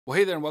Well,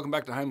 hey there, and welcome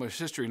back to Heimler's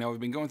History. Now, we've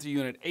been going through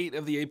Unit 8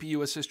 of the AP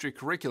U.S. History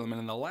curriculum, and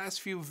in the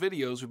last few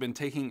videos, we've been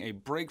taking a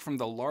break from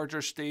the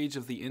larger stage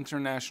of the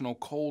international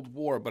Cold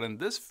War. But in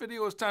this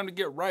video, it's time to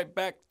get right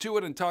back to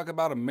it and talk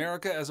about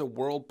America as a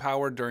world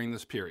power during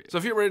this period. So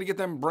if you're ready to get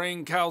them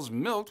brain cows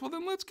milked, well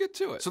then let's get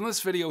to it. So in this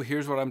video,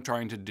 here's what I'm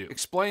trying to do.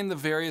 Explain the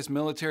various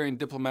military and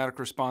diplomatic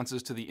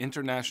responses to the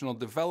international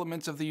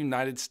developments of the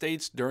United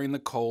States during the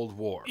Cold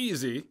War.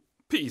 Easy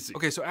peasy.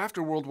 Okay, so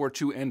after World War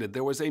II ended,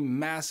 there was a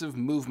massive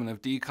movement of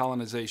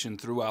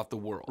decolonization throughout the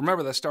world.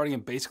 Remember that starting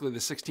in basically the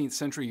 16th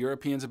century,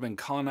 Europeans have been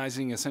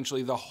colonizing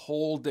essentially the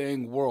whole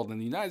dang world,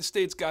 and the United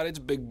States got its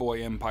big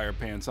boy empire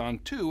pants on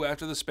too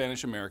after the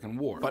Spanish-American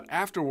War. But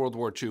after World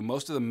War II,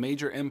 most of the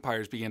major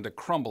empires began to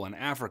crumble in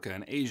Africa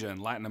and Asia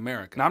and Latin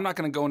America. Now, I'm not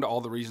going to go into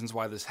all the reasons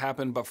why this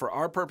happened, but for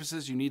our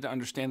purposes, you need to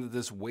understand that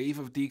this wave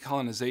of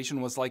decolonization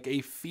was like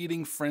a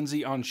feeding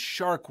frenzy on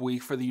Shark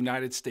Week for the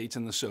United States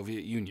and the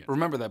Soviet Union.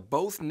 Remember that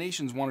both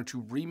nations wanted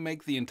to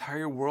remake the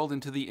entire world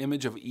into the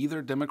image of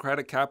either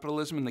democratic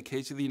capitalism in the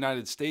case of the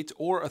United States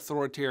or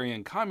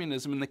authoritarian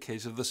communism in the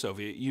case of the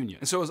Soviet Union.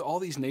 And so as all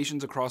these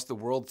nations across the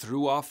world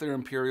threw off their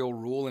imperial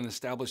rule and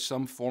established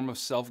some form of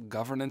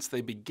self-governance, they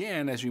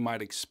began, as you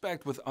might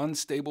expect, with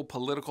unstable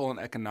political and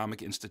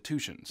economic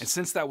institutions. And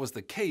since that was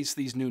the case,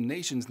 these new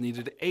nations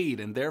needed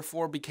aid and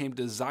therefore became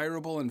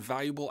desirable and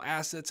valuable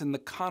assets in the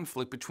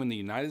conflict between the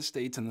United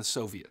States and the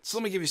Soviets. So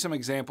let me give you some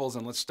examples,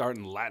 and let's start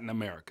in Latin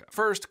America.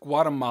 First,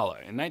 Guatemala.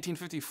 In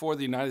 1954,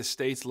 the United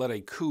States led a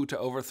coup to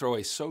overthrow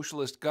a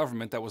socialist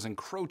government that was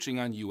encroaching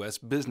on U.S.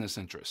 business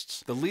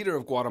interests. The leader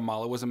of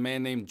Guatemala was a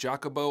man named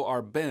Jacobo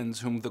Arbenz,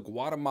 whom the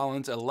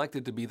Guatemalans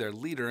elected to be their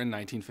leader in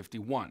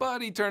 1951.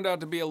 But he turned out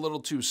to be a little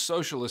too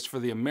socialist for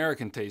the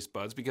American taste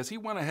buds because he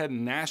went ahead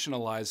and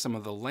nationalized some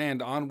of the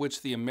land on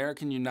which the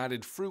American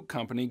United Fruit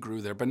Company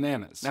grew their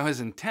bananas. Now, his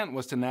intent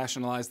was to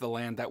nationalize the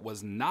land that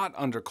was not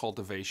under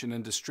cultivation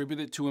and distribute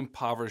it to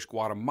impoverished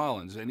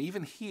Guatemalans, and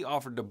even he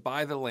offered to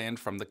buy the land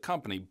from the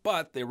company,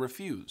 but they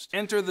refused.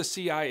 Enter the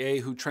CIA,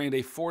 who trained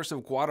a force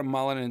of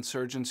Guatemalan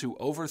insurgents who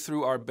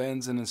overthrew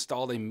Arbenz and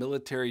installed a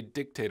military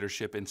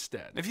dictatorship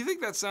instead. If you think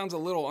that sounds a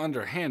little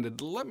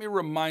underhanded, let me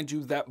remind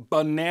you that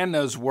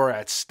bananas were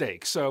at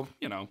stake, so,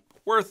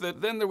 worth it.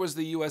 Then there was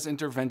the U.S.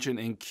 intervention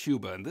in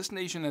Cuba, and this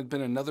nation had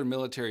been another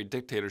military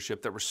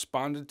dictatorship that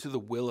responded to the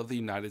will of the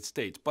United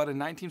States. But in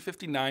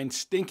 1959,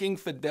 stinking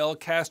Fidel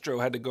Castro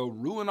had to go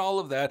ruin all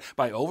of that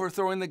by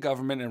overthrowing the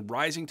government and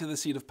rising to the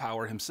seat of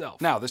power himself.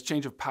 Now, this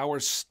change of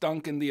power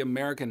stunk in the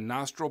American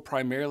nostril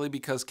primarily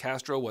because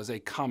Castro was a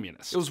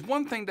communist. It was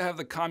one thing to have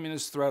the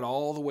communist threat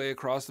all the way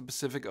across the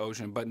Pacific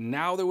Ocean, but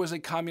now there was a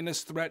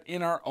communist threat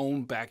in our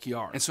own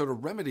backyard. And so to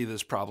remedy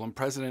this problem,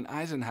 President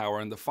Eisenhower,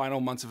 in the final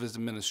months of his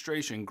administration,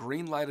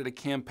 green-lighted a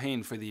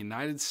campaign for the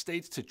United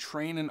States to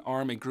train and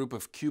arm a group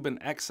of Cuban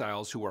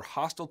exiles who were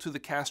hostile to the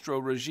Castro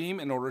regime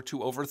in order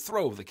to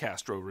overthrow the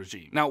Castro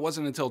regime. Now, it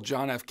wasn't until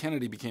John F.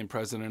 Kennedy became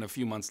president a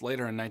few months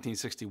later in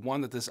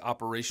 1961 that this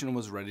operation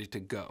was ready to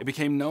go. It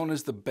became known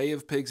as the Bay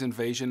of Pigs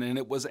invasion, and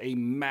it was a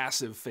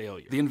massive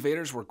failure. The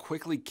invaders were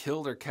quickly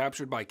killed or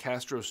captured by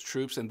Castro's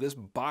troops, and this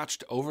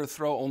botched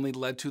overthrow only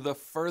led to the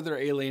further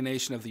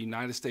alienation of the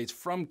United States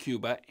from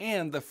Cuba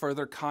and the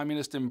further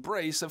communist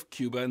embrace of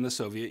Cuba and the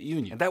Soviet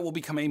Union. And that will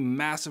become a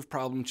massive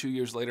problem 2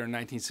 years later in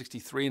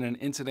 1963 in an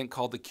incident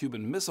called the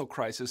Cuban Missile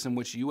Crisis, in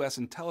which U.S.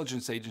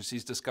 intelligence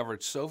agencies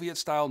discovered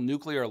Soviet-style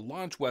nuclear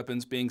launch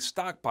weapons being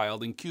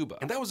stockpiled in Cuba.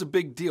 And that was a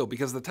big deal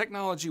because the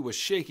technology was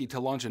shaky to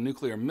launch a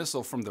nuclear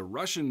missile from the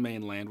Russian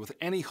mainland with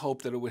any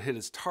hope that it would hit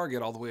its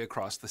target all the way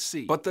across the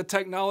sea. But the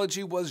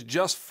technology was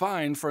just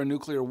fine for a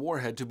nuclear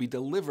warhead to be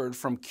delivered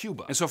from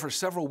Cuba. And so for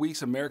several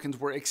weeks, Americans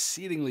were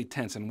exceedingly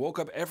tense and woke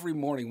up every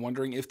morning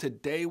wondering if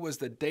today was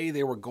the day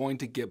they were going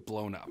to get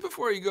blown up.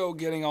 Before you go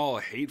getting all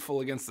hateful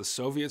against the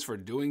Soviets for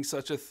doing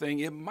such a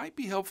thing, it might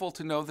be helpful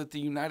to know that the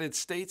United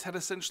States had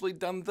essentially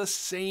done the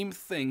same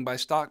thing by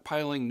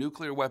stockpiling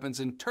nuclear weapons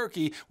in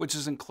Turkey, which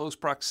is in close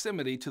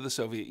proximity to the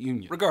Soviet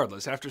Union.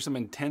 Regardless, after some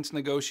intense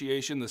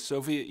negotiation, the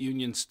Soviet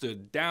Union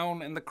stood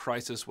down and the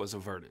crisis was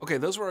averted. Okay,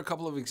 those were a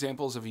couple of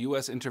examples of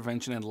U.S.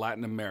 intervention in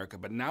Latin America,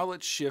 but now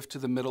let's shift to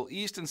the Middle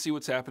East and see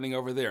what's happening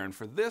over there, and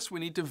for this we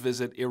need to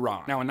visit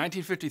Iran. Now, in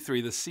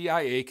 1953, the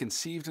CIA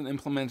conceived and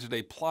implemented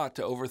a plot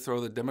to overthrow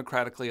the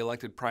democratically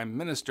elected prime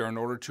minister in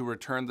order to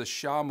return the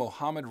Shah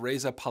Mohammad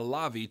Reza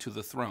Pahlavi to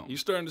the throne. You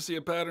starting to see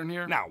a pattern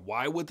here? Now,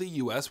 why would the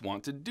U.S.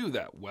 want to do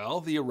that? Well,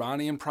 the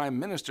Iranian prime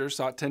minister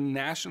sought to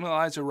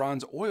nationalize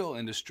Iran's oil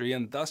industry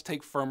and thus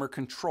take firmer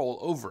control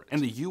over it.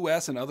 And the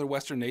U.S. and other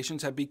Western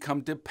nations had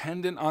become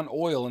dependent on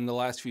oil in the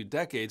last few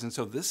decades, and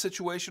so this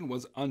situation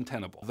was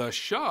untenable. The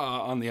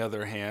Shah, on the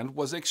other hand,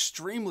 was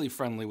extremely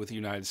friendly with the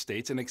United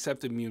States and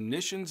accepted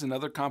munitions and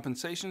other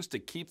compensations to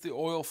keep the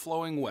oil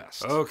flowing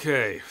west.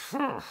 Okay,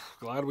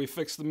 Glad we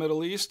fixed the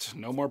Middle East.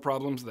 No more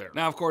problems there.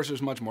 Now, of course,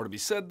 there's much more to be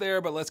said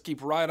there, but let's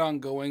keep right on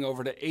going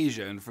over to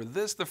Asia. And for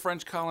this, the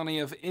French colony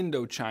of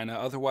Indochina,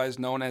 otherwise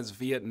known as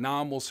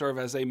Vietnam, will serve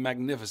as a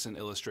magnificent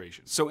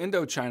illustration. So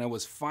Indochina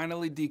was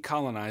finally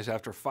decolonized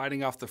after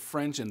fighting off the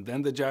French and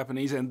then the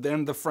Japanese and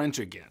then the French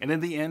again. And in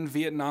the end,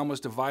 Vietnam was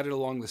divided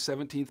along the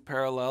 17th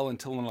parallel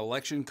until an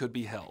election could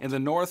be held. In the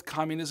north,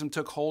 communism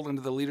took hold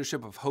under the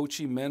leadership of Ho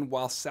Chi Minh,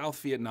 while South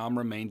Vietnam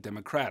remained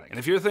democratic. And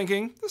if you're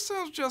thinking, this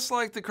sounds just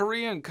like the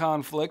Korean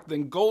conflict,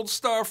 then gold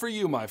star for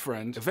you, my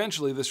friend.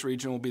 Eventually, this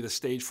region will be the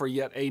stage for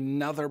yet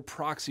another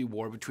proxy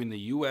war between the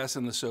US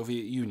and the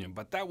Soviet Union,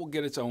 but that will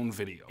get its own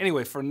video.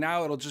 Anyway, for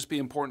now, it'll just be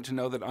important to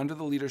know that under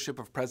the leadership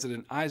of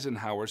President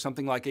Eisenhower,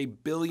 something like $1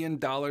 billion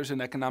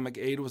in economic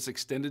aid was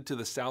extended to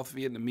the South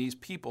Vietnamese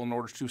people in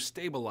order to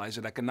stabilize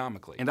it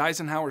economically. And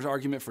Eisenhower's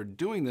argument for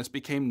doing this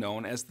became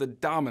known as the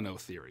domino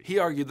theory. He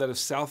argued that if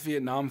South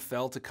Vietnam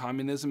fell to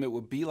communism, it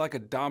would be like a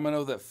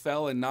domino that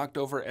fell and knocked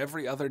over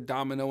every other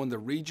domino in the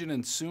region,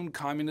 and soon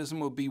communism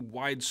would be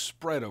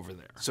widespread over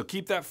there. So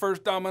keep that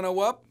first domino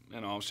up,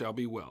 and all shall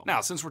be well.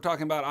 Now, since we're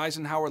talking about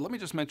Eisenhower, let me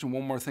just mention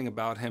one more thing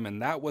about him,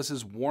 and that was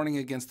his warning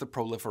against the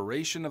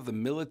proliferation of the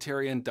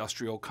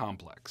military-industrial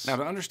complex. Now,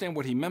 to understand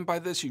what he meant by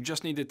this, you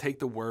just need to take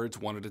the words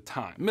one at a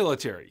time.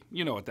 Military,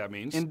 you know what that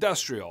means.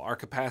 Industrial, our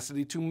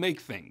capacity to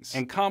make things.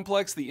 And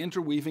complex, the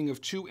interweaving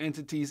of two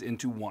entities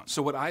into one.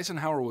 So what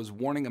Eisenhower was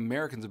warning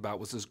Americans about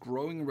was this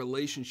growing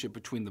relationship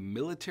between the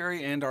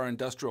military and our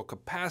industrial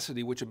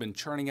capacity, which had been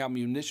churning out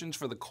munitions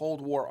for the Cold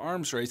War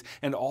arms race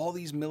and all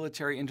these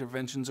military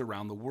interventions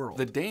around the world.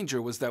 The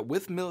danger was that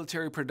with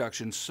military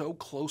production so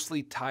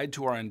closely tied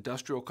to our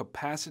industrial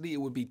capacity,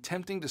 it would be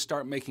tempting to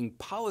start making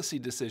policy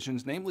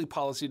decisions, namely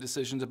policy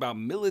decisions about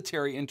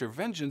military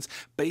interventions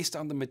based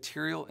on the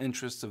material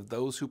interests of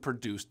those who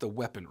produced the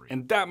weaponry.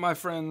 And that, my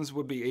friends,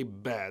 would be a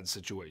bad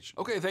situation.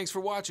 Okay, thanks for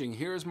watching.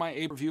 Here's my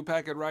AP review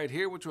packet right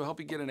here, which will help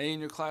you get an A in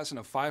your class and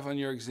a 5 on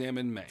your exam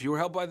in May. If you were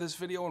helped by this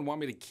video and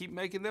want me to keep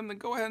making them, then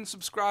go ahead and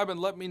subscribe and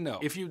let me know.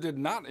 If you did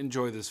not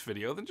enjoy this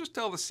video, then just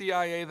tell the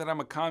CIA that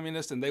I'm a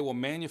communist and they will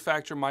manufacture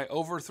my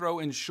overthrow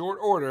in short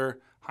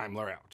order. Heimler out.